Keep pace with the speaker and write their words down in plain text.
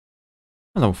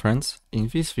Hello friends, in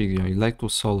this video I'd like to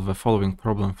solve the following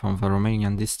problem from the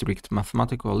Romanian District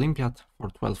Mathematical Olympiad for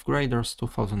 12th graders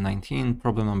 2019,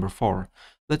 problem number 4.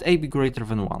 Let a be greater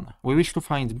than 1. We wish to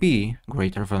find b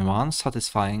greater than 1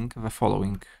 satisfying the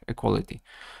following equality.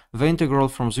 The integral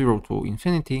from 0 to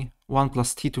infinity, 1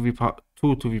 plus t to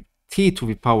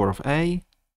the power of a,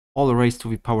 all raised to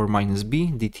the power minus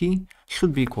b dt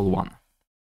should be equal 1.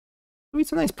 So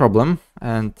it's a nice problem,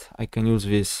 and I can use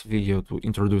this video to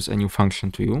introduce a new function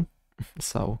to you.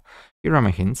 So here are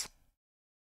my hints.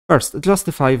 First,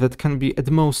 justify that can be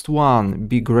at most 1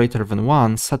 be greater than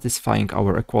 1, satisfying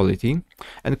our equality.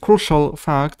 And crucial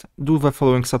fact, do the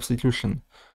following substitution.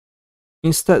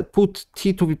 Instead, put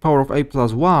t to the power of a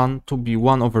plus 1 to be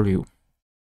 1 over u.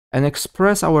 And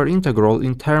express our integral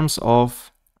in terms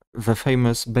of the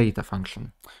famous beta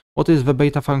function. What is the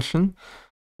beta function?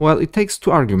 Well, it takes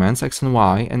two arguments, x and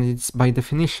y, and it's by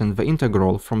definition the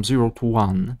integral from 0 to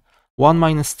 1, 1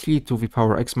 minus t to the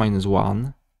power x minus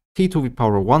 1, t to the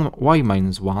power 1 y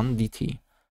minus 1 dt.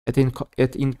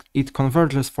 It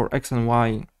converges for x and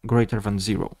y greater than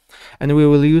 0. And we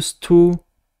will use two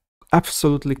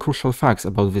absolutely crucial facts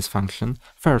about this function.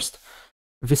 First,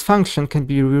 this function can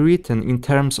be rewritten in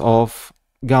terms of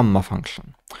gamma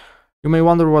function. You may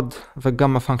wonder what the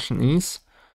gamma function is.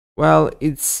 Well,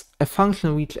 it's a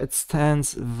function which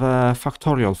extends the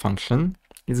factorial function.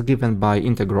 It's given by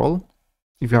integral.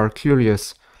 If you are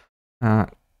curious,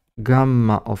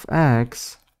 gamma of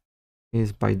x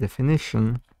is by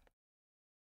definition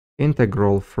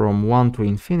integral from 1 to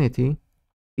infinity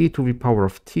e to the power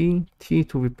of t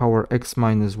to the power x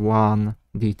minus 1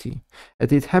 dt.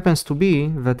 And it happens to be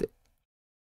that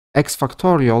x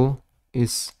factorial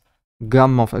is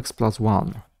gamma of x plus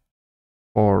 1,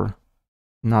 or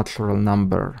natural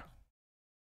number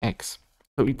x.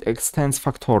 So it extends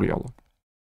factorial.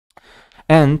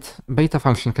 And beta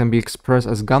function can be expressed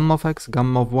as gamma of x,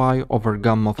 gamma of y over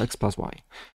gamma of x plus y.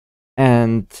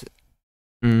 And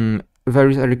there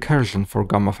is a recursion for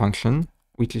gamma function,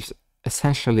 which is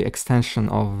essentially extension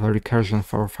of the recursion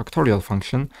for factorial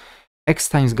function. X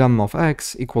times gamma of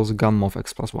x equals gamma of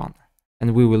x plus 1.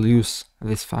 And we will use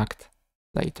this fact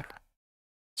later.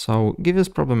 So give this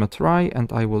problem a try,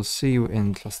 and I will see you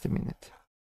in just a minute.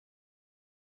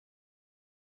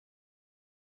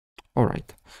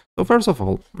 Alright, so first of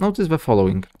all, notice the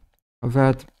following,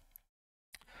 that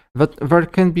there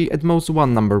can be at most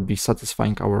one number be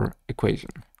satisfying our equation.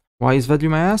 Why is that, you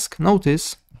may ask?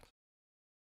 Notice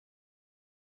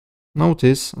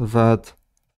that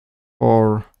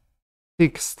for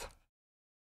fixed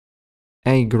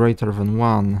a greater than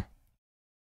 1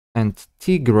 and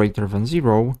t greater than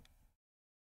 0,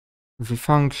 the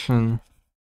function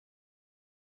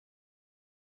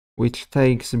which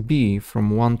takes b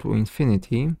from 1 to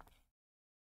infinity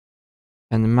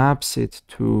and maps it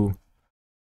to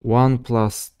 1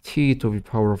 plus t to the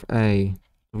power of a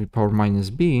to the power minus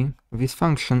b, this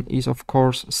function is of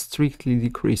course strictly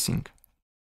decreasing.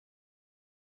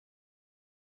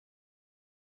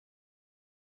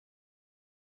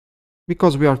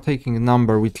 Because we are taking a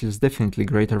number which is definitely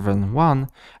greater than 1,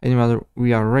 and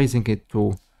we are raising it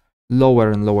to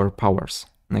lower and lower powers,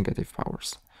 negative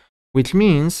powers. Which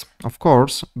means, of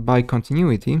course, by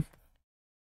continuity,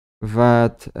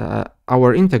 that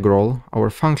our integral, our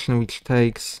function which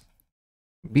takes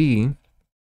b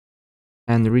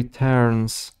and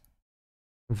returns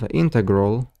the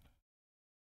integral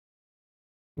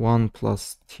 1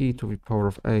 plus t to the power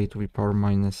of a to the power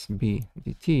minus b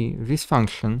dt, this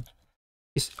function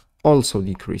is also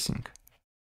decreasing.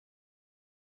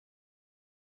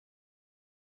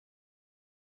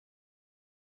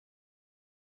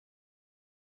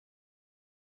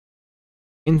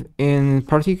 In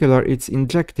particular, it's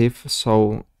injective,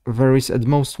 so there is at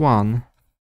most one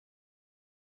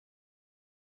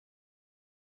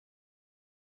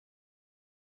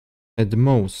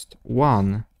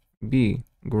be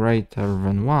greater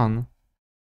than 1,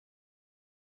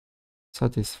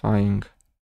 satisfying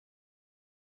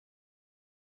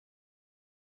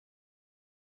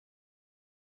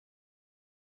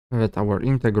that our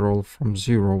integral from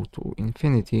 0 to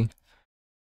infinity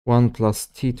 1 plus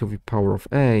t to the power of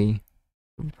a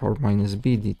to the power minus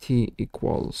b dt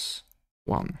equals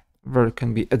 1. There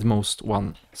can be at most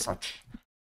one such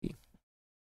t.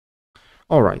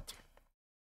 Alright.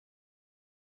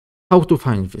 How to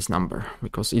find this number?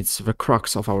 Because it's the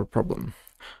crux of our problem.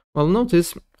 Well,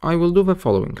 notice I will do the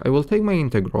following. I will take my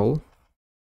integral.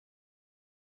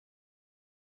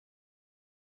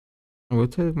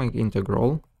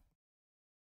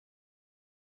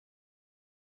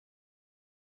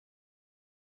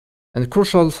 And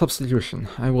crucial substitution.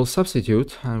 I will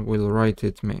substitute, I will write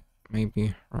it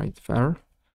maybe right there,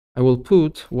 I will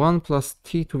put 1 plus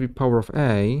t to the power of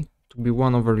a to be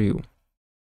 1 over u.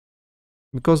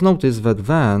 Because notice that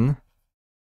then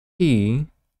t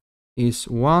is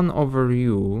 1 over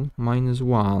u minus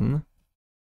 1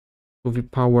 to the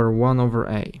power 1 over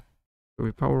a. To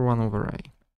the power 1 over a.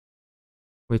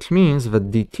 Which means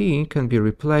that dt can be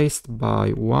replaced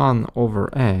by 1 over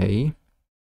a,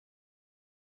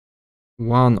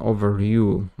 1 over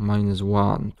u minus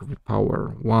 1 to the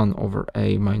power 1 over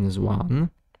a minus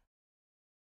 1,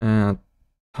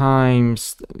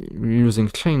 times, using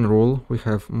chain rule, we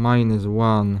have minus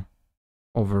 1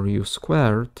 over u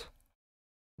squared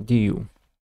du.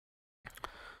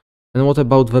 And what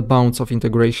about the bounds of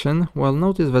integration? Well,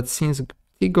 notice that since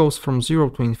t goes from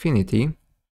 0 to infinity,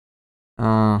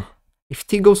 if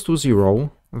t goes to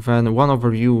 0, then 1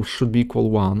 over u should be equal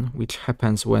 1, which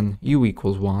happens when u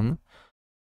equals 1.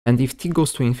 And if t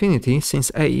goes to infinity,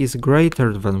 since a is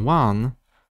greater than 1,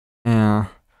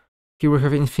 here we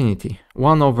have infinity.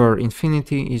 1 over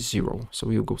infinity is 0, so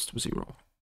u goes to 0.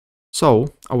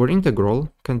 So our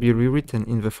integral can be rewritten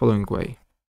in the following way.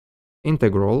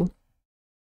 Integral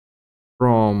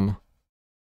from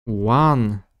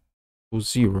 1 to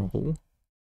 0,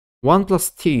 1 plus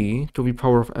t to the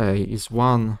power of a is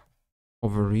 1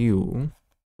 over u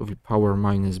to the power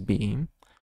minus b.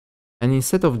 And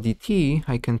instead of dt,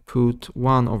 I can put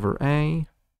 1 over a,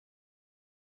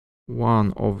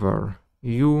 1 over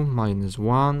u minus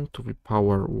 1 to the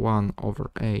power 1 over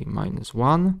a minus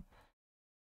 1,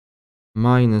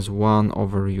 minus 1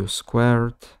 over u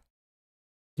squared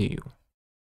du.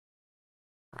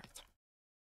 Right.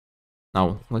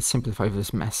 Now, let's simplify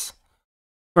this mess.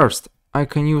 First, I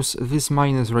can use this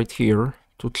minus right here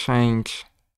to change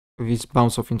these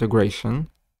bounds of integration.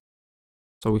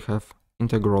 So we have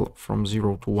integral from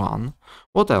 0 to 1.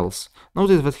 What else?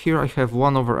 Notice that here I have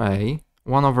 1 over a.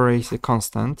 1 over a is a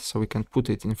constant, so we can put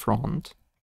it in front.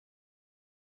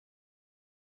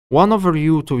 1 over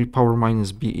u to the power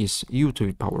minus b is u to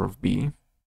the power of b.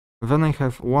 Then I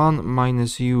have 1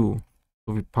 minus u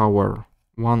to the power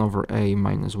 1 over a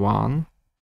minus 1.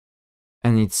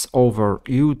 And it's over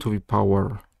u to the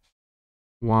power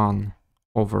 1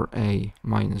 over a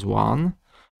minus 1.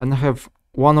 And I have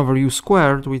 1 over u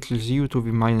squared, which is u to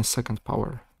the minus second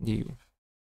power du.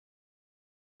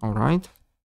 Alright,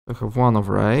 I have 1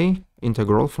 over a,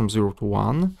 integral from 0 to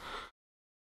 1.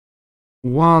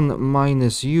 1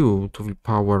 minus u to the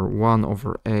power 1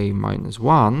 over a minus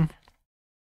 1.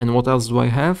 And what else do I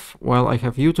have? Well, I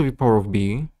have u to the power of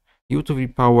b, u to the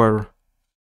power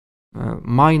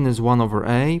minus 1 over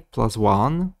a plus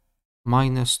 1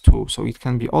 minus 2. So it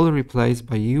can be all replaced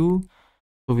by u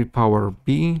to the power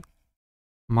b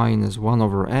minus 1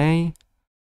 over a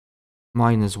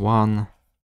minus 1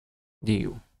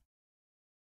 du.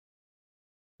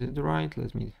 Is it right?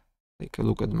 Let me take a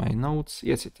look at my notes.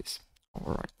 Yes, it is.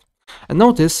 All right. And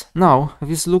notice now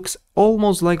this looks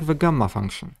almost like the gamma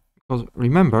function. Because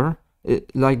remember,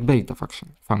 like beta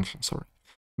function, sorry.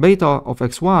 Beta of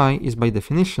xy is by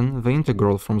definition the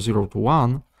integral from 0 to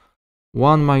 1,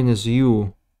 1 minus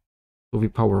u to the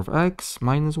power of x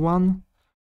minus 1,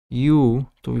 u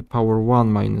to the power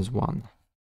 1 minus 1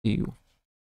 du.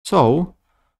 So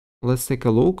let's take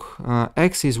a look.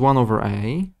 X is 1 over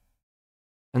a,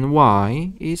 and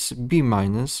y is b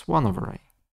minus 1 over a.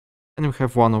 And we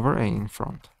have 1 over a in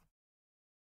front.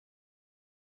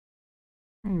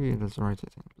 Maybe let's write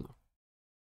it in blue.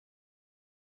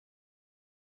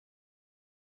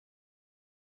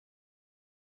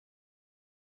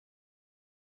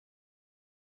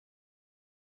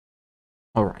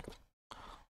 All right.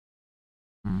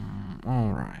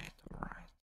 All right.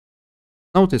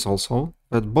 Notice also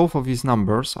that both of these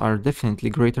numbers are definitely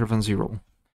greater than 0.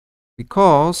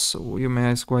 Because, you may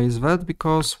ask why is that?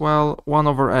 Because, well, 1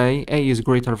 over a is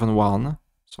greater than 1.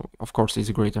 So, of course, it's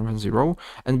greater than 0.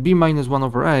 And b minus 1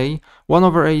 over a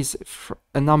is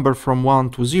a number from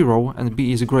 1 to 0, and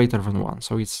b is greater than 1.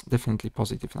 So it's definitely a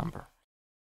positive number.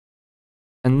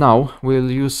 And now we'll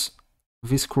use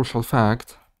this crucial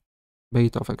fact.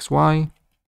 Beta of xy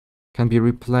can be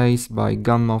replaced by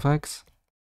gamma of x,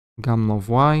 gamma of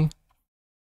y,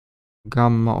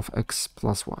 gamma of x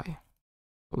plus y.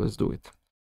 So let's do it.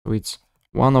 So it's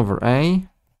 1 over a,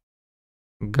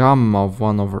 gamma of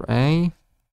 1 over a,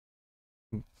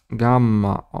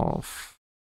 gamma of,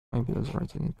 maybe let's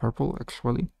write it in purple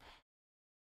actually,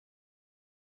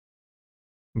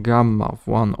 gamma of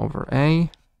 1 over a,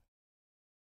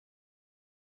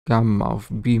 gamma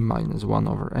of b minus 1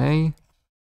 over a,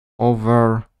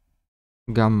 over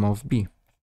gamma of b.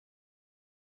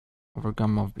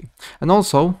 And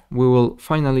also, we will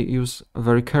finally use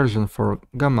the recursion for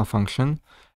gamma function,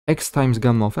 x times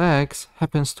gamma of x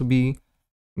happens to be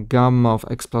gamma of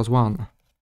x plus 1.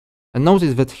 And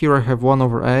notice that here I have 1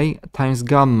 over a times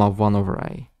gamma of 1 over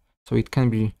a. So it can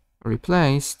be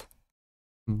replaced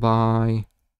by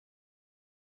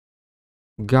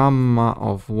gamma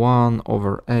of 1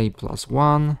 over a plus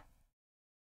 1,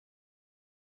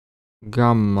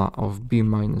 gamma of b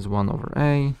minus 1 over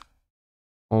a,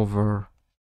 over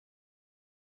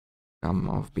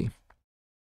gamma of b.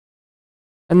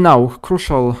 And now,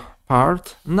 crucial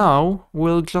part, now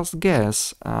we'll just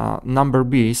guess number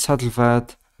b such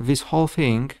that this whole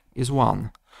thing is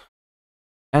 1.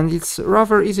 And it's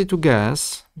rather easy to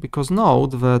guess, because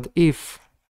note that if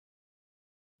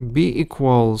b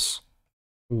equals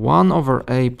 1 over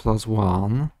a plus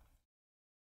 1,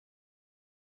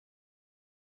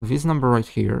 this number right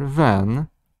here, then,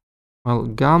 well,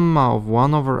 gamma of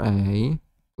 1 over a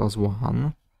plus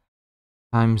 1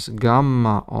 times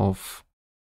gamma of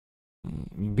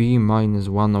b minus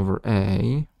 1 over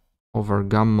a over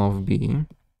gamma of b.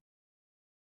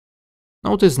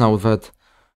 Notice now that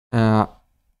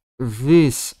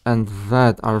this and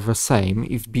that are the same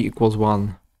if b equals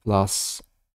 1 plus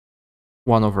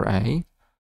 1 over a.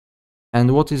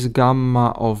 And what is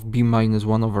gamma of b minus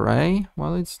 1 over a?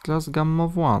 Well, it's just gamma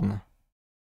of 1.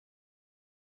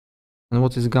 And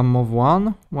what is gamma of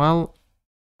 1? Well,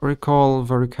 recall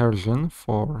the recursion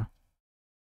for...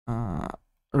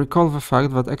 recall the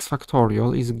fact that x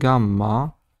factorial is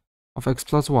gamma of x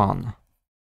plus 1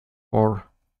 for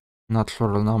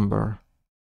natural number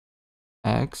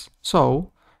x.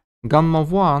 So, gamma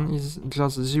of 1 is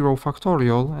just 0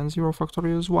 factorial, and 0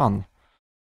 factorial is 1.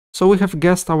 So we have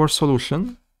guessed our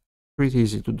solution, pretty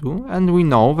easy to do, and we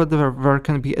know that there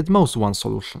can be at most one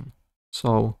solution.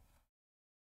 So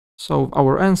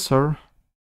our answer,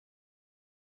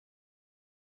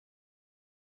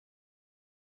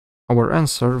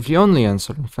 the only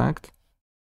answer in fact,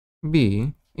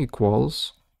 b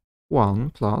equals 1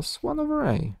 plus 1 over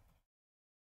a.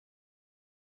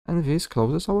 And this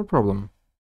closes our problem.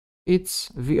 It's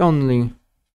the only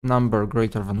number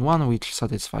greater than 1 which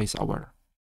satisfies our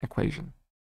equation.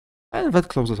 And that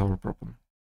closes our problem.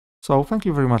 So thank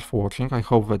you very much for watching. I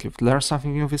hope that you've learned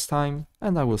something new this time,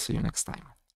 and I will see you next time.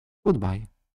 Goodbye.